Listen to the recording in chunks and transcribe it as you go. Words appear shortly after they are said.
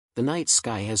The night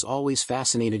sky has always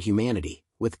fascinated humanity,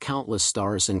 with countless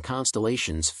stars and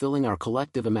constellations filling our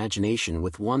collective imagination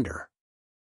with wonder.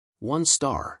 One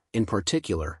star, in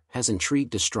particular, has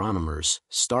intrigued astronomers,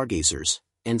 stargazers,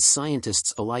 and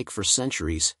scientists alike for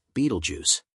centuries: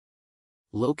 Betelgeuse.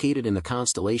 Located in the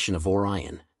constellation of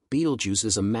Orion, Betelgeuse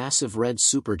is a massive red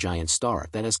supergiant star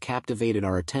that has captivated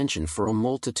our attention for a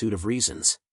multitude of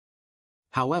reasons.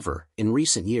 However, in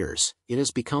recent years, it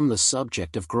has become the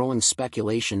subject of growing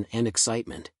speculation and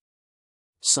excitement.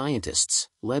 Scientists,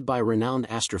 led by renowned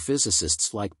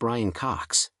astrophysicists like Brian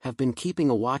Cox, have been keeping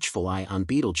a watchful eye on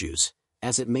Betelgeuse,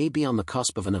 as it may be on the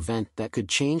cusp of an event that could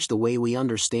change the way we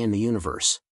understand the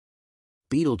universe.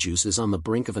 Betelgeuse is on the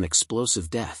brink of an explosive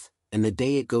death, and the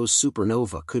day it goes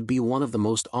supernova could be one of the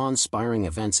most awe-inspiring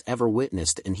events ever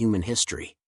witnessed in human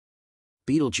history.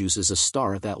 Betelgeuse is a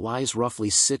star that lies roughly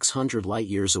 600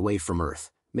 light-years away from Earth,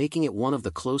 making it one of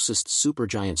the closest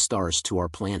supergiant stars to our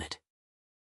planet.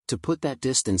 To put that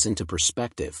distance into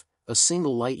perspective, a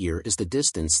single light-year is the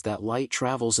distance that light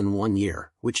travels in 1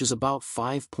 year, which is about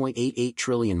 5.88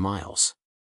 trillion miles.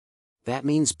 That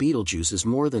means Betelgeuse is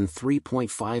more than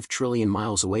 3.5 trillion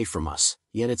miles away from us,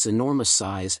 yet its enormous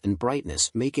size and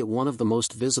brightness make it one of the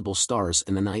most visible stars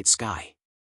in the night sky.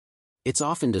 It's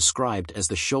often described as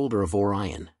the shoulder of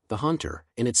Orion, the hunter,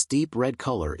 and its deep red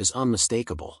color is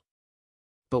unmistakable.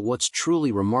 But what's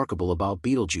truly remarkable about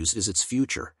Betelgeuse is its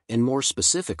future, and more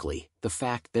specifically, the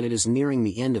fact that it is nearing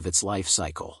the end of its life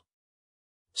cycle.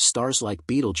 Stars like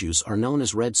Betelgeuse are known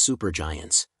as red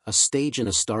supergiants, a stage in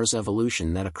a star's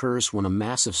evolution that occurs when a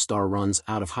massive star runs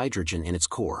out of hydrogen in its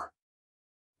core.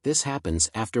 This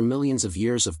happens after millions of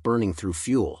years of burning through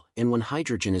fuel, and when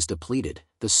hydrogen is depleted,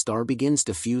 the star begins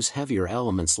to fuse heavier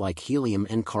elements like helium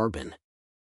and carbon.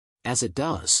 As it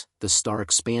does, the star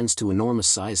expands to enormous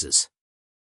sizes.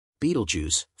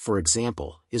 Betelgeuse, for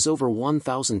example, is over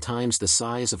 1,000 times the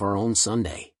size of our own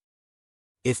Sunday.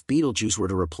 If Betelgeuse were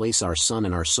to replace our Sun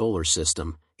in our solar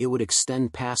system, it would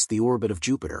extend past the orbit of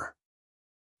Jupiter.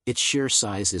 Its sheer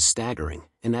size is staggering,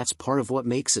 and that's part of what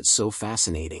makes it so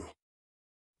fascinating.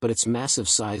 But its massive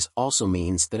size also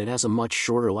means that it has a much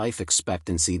shorter life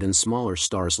expectancy than smaller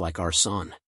stars like our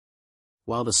Sun.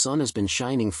 While the Sun has been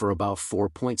shining for about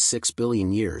 4.6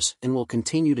 billion years and will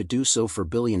continue to do so for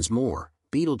billions more,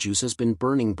 Betelgeuse has been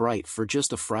burning bright for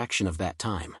just a fraction of that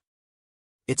time.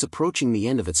 It's approaching the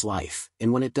end of its life,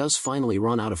 and when it does finally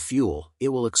run out of fuel, it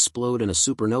will explode in a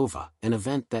supernova, an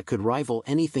event that could rival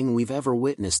anything we've ever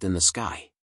witnessed in the sky.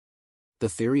 The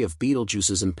theory of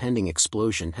Betelgeuse's impending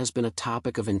explosion has been a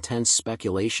topic of intense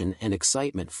speculation and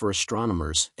excitement for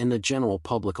astronomers and the general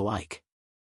public alike.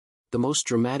 The most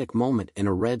dramatic moment in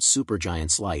a red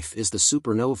supergiant's life is the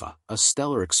supernova, a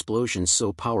stellar explosion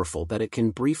so powerful that it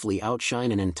can briefly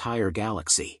outshine an entire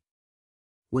galaxy.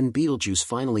 When Betelgeuse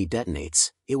finally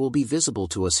detonates, it will be visible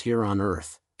to us here on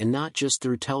Earth, and not just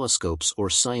through telescopes or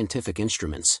scientific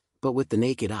instruments, but with the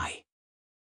naked eye.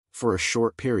 For a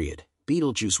short period,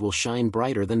 Betelgeuse will shine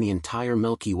brighter than the entire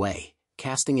Milky Way,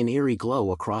 casting an eerie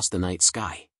glow across the night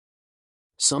sky.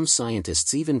 Some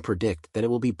scientists even predict that it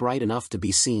will be bright enough to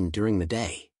be seen during the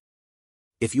day.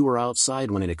 If you were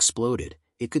outside when it exploded,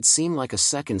 it could seem like a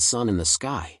second sun in the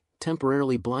sky,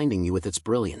 temporarily blinding you with its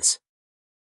brilliance.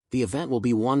 The event will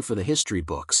be one for the history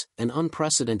books, an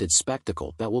unprecedented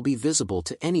spectacle that will be visible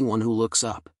to anyone who looks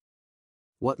up.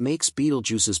 What makes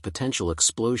Betelgeuse's potential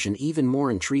explosion even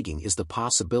more intriguing is the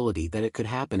possibility that it could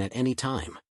happen at any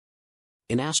time.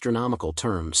 In astronomical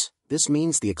terms, this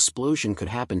means the explosion could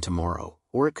happen tomorrow,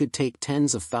 or it could take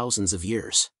tens of thousands of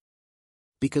years.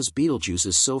 Because Betelgeuse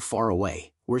is so far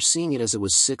away, we're seeing it as it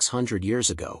was 600 years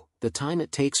ago, the time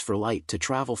it takes for light to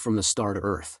travel from the star to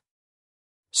Earth.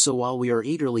 So while we are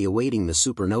eagerly awaiting the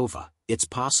supernova, it's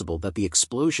possible that the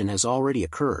explosion has already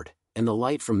occurred, and the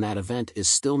light from that event is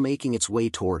still making its way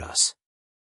toward us.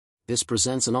 This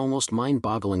presents an almost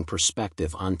mind-boggling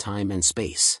perspective on time and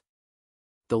space.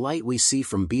 The light we see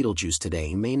from Betelgeuse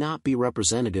today may not be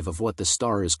representative of what the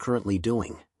star is currently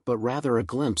doing, but rather a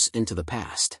glimpse into the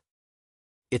past.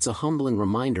 It's a humbling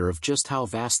reminder of just how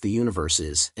vast the universe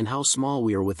is and how small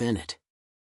we are within it.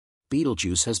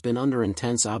 Betelgeuse has been under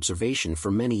intense observation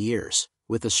for many years,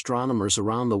 with astronomers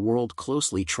around the world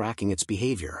closely tracking its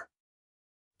behavior.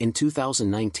 In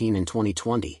 2019 and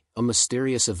 2020, a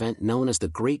mysterious event known as the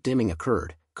Great Dimming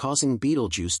occurred, causing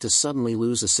Betelgeuse to suddenly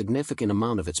lose a significant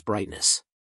amount of its brightness.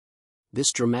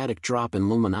 This dramatic drop in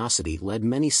luminosity led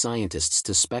many scientists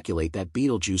to speculate that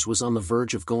Betelgeuse was on the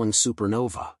verge of going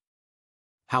supernova.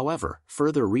 However,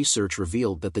 further research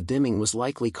revealed that the dimming was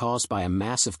likely caused by a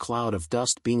massive cloud of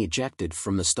dust being ejected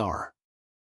from the star.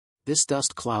 This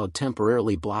dust cloud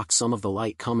temporarily blocks some of the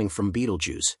light coming from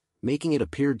Betelgeuse, making it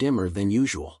appear dimmer than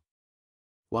usual.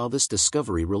 While this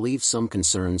discovery relieves some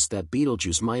concerns that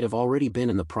Betelgeuse might have already been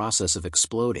in the process of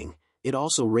exploding, it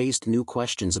also raised new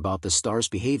questions about the star's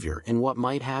behavior and what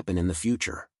might happen in the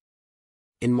future.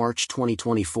 In March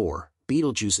 2024,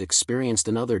 Betelgeuse experienced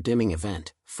another dimming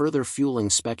event, further fueling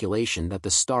speculation that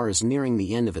the star is nearing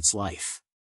the end of its life.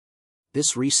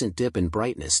 This recent dip in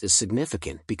brightness is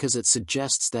significant because it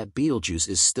suggests that Betelgeuse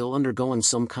is still undergoing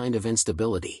some kind of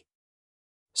instability.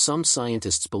 Some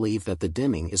scientists believe that the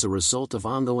dimming is a result of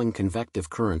ongoing convective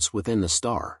currents within the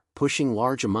star, pushing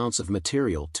large amounts of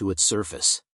material to its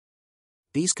surface.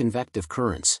 These convective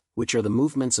currents, which are the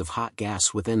movements of hot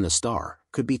gas within the star,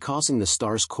 could be causing the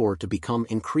star's core to become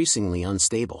increasingly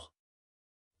unstable.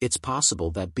 It's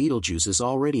possible that Betelgeuse is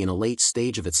already in a late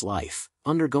stage of its life,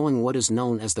 undergoing what is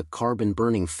known as the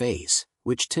carbon-burning phase,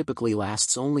 which typically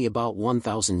lasts only about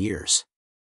 1,000 years.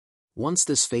 Once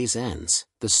this phase ends,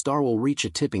 the star will reach a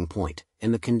tipping point,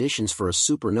 and the conditions for a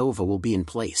supernova will be in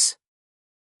place.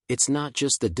 It's not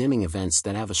just the dimming events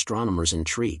that have astronomers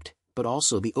intrigued, but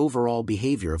also the overall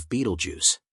behavior of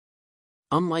Betelgeuse.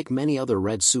 Unlike many other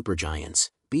red supergiants,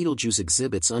 Betelgeuse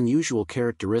exhibits unusual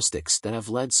characteristics that have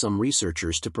led some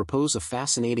researchers to propose a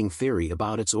fascinating theory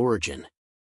about its origin.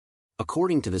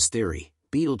 According to this theory,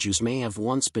 Betelgeuse may have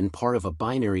once been part of a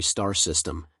binary star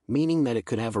system, meaning that it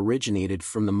could have originated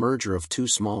from the merger of two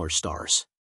smaller stars.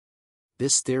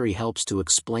 This theory helps to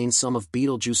explain some of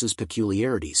Betelgeuse's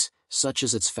peculiarities, such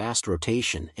as its fast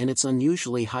rotation and its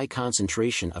unusually high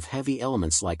concentration of heavy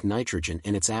elements like nitrogen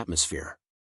in its atmosphere.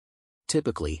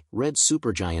 Typically, red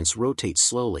supergiants rotate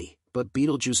slowly, but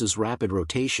Betelgeuse's rapid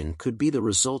rotation could be the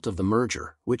result of the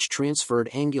merger, which transferred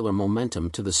angular momentum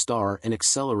to the star and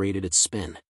accelerated its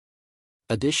spin.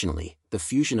 Additionally, the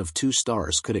fusion of two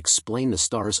stars could explain the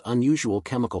star's unusual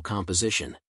chemical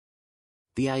composition.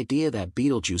 The idea that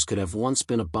Betelgeuse could have once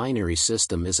been a binary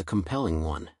system is a compelling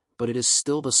one, but it is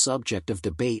still the subject of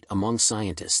debate among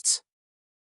scientists.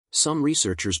 Some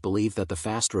researchers believe that the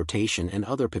fast rotation and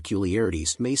other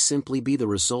peculiarities may simply be the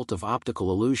result of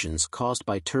optical illusions caused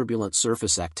by turbulent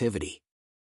surface activity.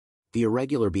 The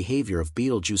irregular behavior of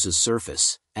Betelgeuse's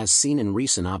surface, as seen in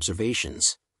recent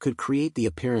observations, could create the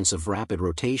appearance of rapid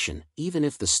rotation, even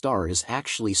if the star is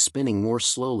actually spinning more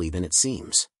slowly than it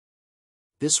seems.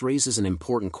 This raises an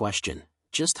important question: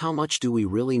 just how much do we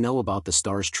really know about the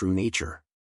star's true nature?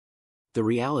 The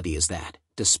reality is that,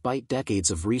 despite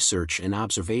decades of research and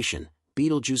observation,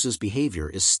 Betelgeuse's behavior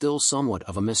is still somewhat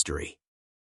of a mystery.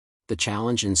 The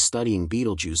challenge in studying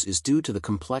Betelgeuse is due to the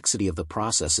complexity of the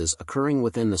processes occurring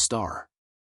within the star.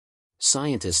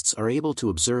 Scientists are able to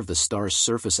observe the star's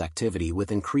surface activity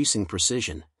with increasing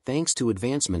precision, thanks to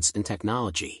advancements in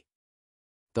technology.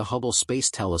 The Hubble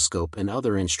Space Telescope and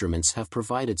other instruments have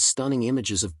provided stunning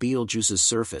images of Betelgeuse's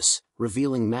surface,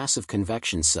 revealing massive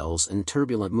convection cells and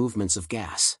turbulent movements of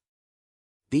gas.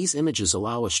 These images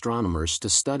allow astronomers to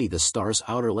study the star's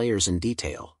outer layers in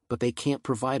detail, but they can't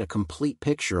provide a complete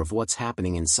picture of what's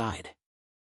happening inside.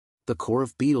 The core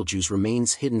of Betelgeuse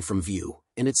remains hidden from view,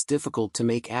 and it's difficult to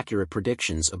make accurate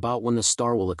predictions about when the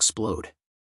star will explode.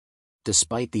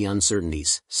 Despite the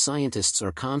uncertainties, scientists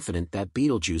are confident that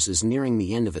Betelgeuse is nearing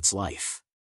the end of its life.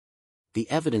 The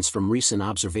evidence from recent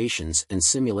observations and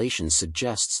simulations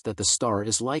suggests that the star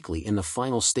is likely in the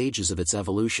final stages of its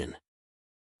evolution.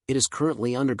 It is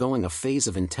currently undergoing a phase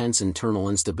of intense internal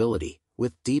instability,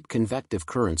 with deep convective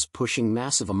currents pushing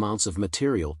massive amounts of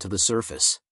material to the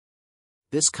surface.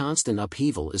 This constant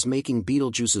upheaval is making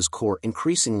Betelgeuse's core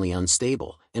increasingly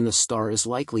unstable, and the star is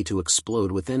likely to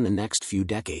explode within the next few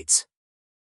decades.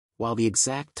 While the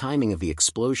exact timing of the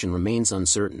explosion remains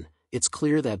uncertain, it's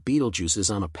clear that Betelgeuse is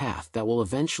on a path that will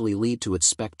eventually lead to its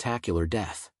spectacular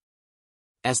death.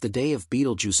 As the day of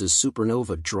Betelgeuse's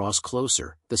supernova draws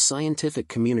closer, the scientific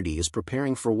community is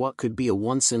preparing for what could be a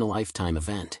once-in-a-lifetime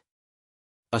event.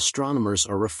 Astronomers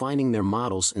are refining their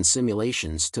models and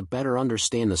simulations to better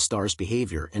understand the star's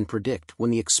behavior and predict when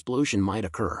the explosion might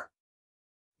occur.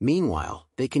 Meanwhile,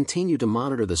 they continue to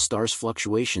monitor the star's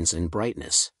fluctuations in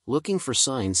brightness, looking for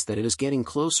signs that it is getting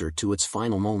closer to its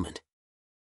final moment.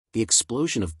 The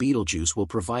explosion of Betelgeuse will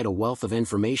provide a wealth of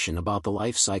information about the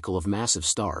life cycle of massive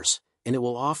stars, and it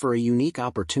will offer a unique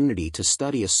opportunity to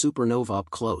study a supernova up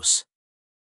close.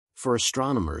 For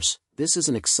astronomers, this is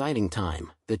an exciting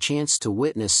time. The chance to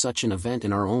witness such an event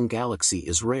in our own galaxy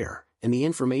is rare, and the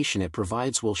information it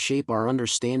provides will shape our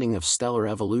understanding of stellar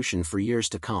evolution for years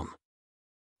to come.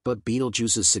 But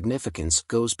Betelgeuse's significance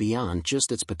goes beyond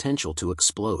just its potential to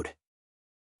explode.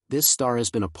 This star has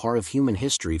been a part of human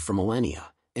history for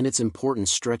millennia, and its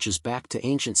importance stretches back to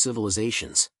ancient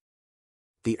civilizations.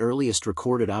 The earliest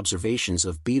recorded observations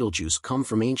of Betelgeuse come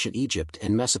from ancient Egypt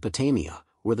and Mesopotamia,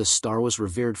 where the star was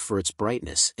revered for its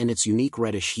brightness and its unique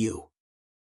reddish hue.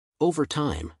 Over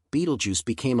time, Betelgeuse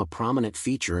became a prominent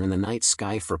feature in the night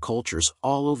sky for cultures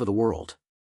all over the world.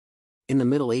 In the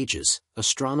Middle Ages,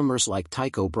 astronomers like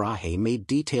Tycho Brahe made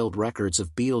detailed records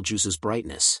of Betelgeuse's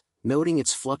brightness, noting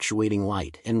its fluctuating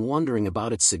light and wondering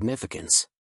about its significance.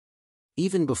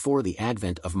 Even before the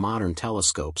advent of modern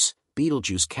telescopes,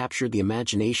 Betelgeuse captured the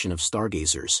imagination of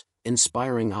stargazers,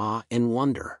 inspiring awe and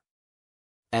wonder.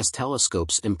 As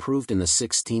telescopes improved in the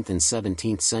 16th and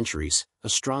 17th centuries,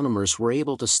 astronomers were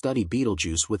able to study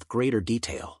Betelgeuse with greater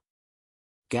detail.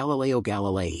 Galileo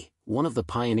Galilei, one of the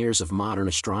pioneers of modern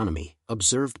astronomy,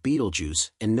 observed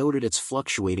Betelgeuse and noted its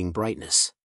fluctuating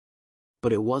brightness.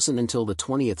 But it wasn't until the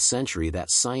 20th century that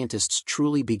scientists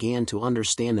truly began to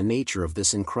understand the nature of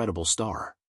this incredible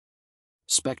star.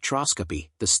 Spectroscopy,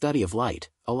 the study of light,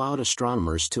 allowed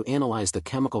astronomers to analyze the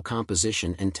chemical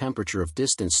composition and temperature of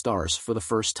distant stars for the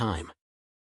first time.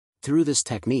 Through this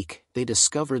technique, they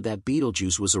discovered that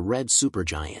Betelgeuse was a red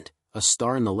supergiant, a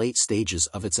star in the late stages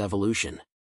of its evolution.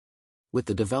 With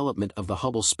the development of the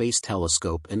Hubble Space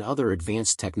Telescope and other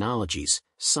advanced technologies,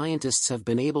 scientists have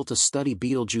been able to study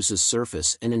Betelgeuse's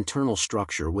surface and internal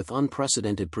structure with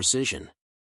unprecedented precision.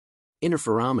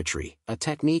 Interferometry, a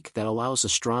technique that allows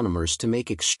astronomers to make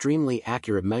extremely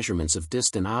accurate measurements of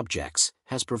distant objects,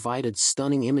 has provided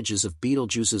stunning images of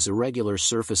Betelgeuse's irregular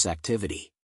surface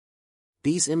activity.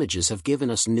 These images have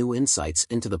given us new insights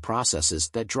into the processes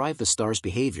that drive the star's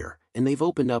behavior, and they've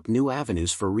opened up new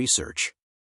avenues for research.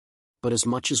 But as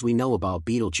much as we know about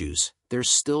Betelgeuse, there's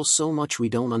still so much we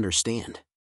don't understand.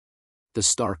 The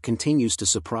star continues to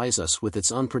surprise us with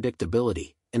its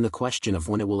unpredictability, and the question of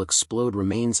when it will explode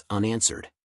remains unanswered.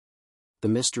 The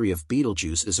mystery of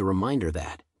Betelgeuse is a reminder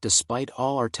that, despite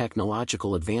all our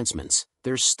technological advancements,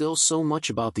 there's still so much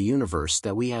about the universe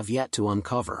that we have yet to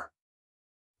uncover.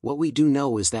 What we do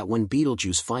know is that when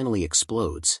Betelgeuse finally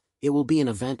explodes, it will be an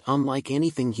event unlike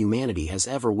anything humanity has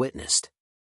ever witnessed.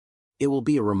 It will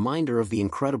be a reminder of the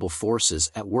incredible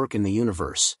forces at work in the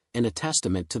universe, and a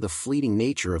testament to the fleeting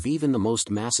nature of even the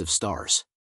most massive stars.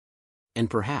 And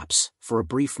perhaps, for a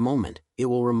brief moment, it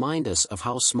will remind us of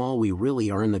how small we really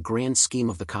are in the grand scheme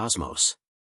of the cosmos.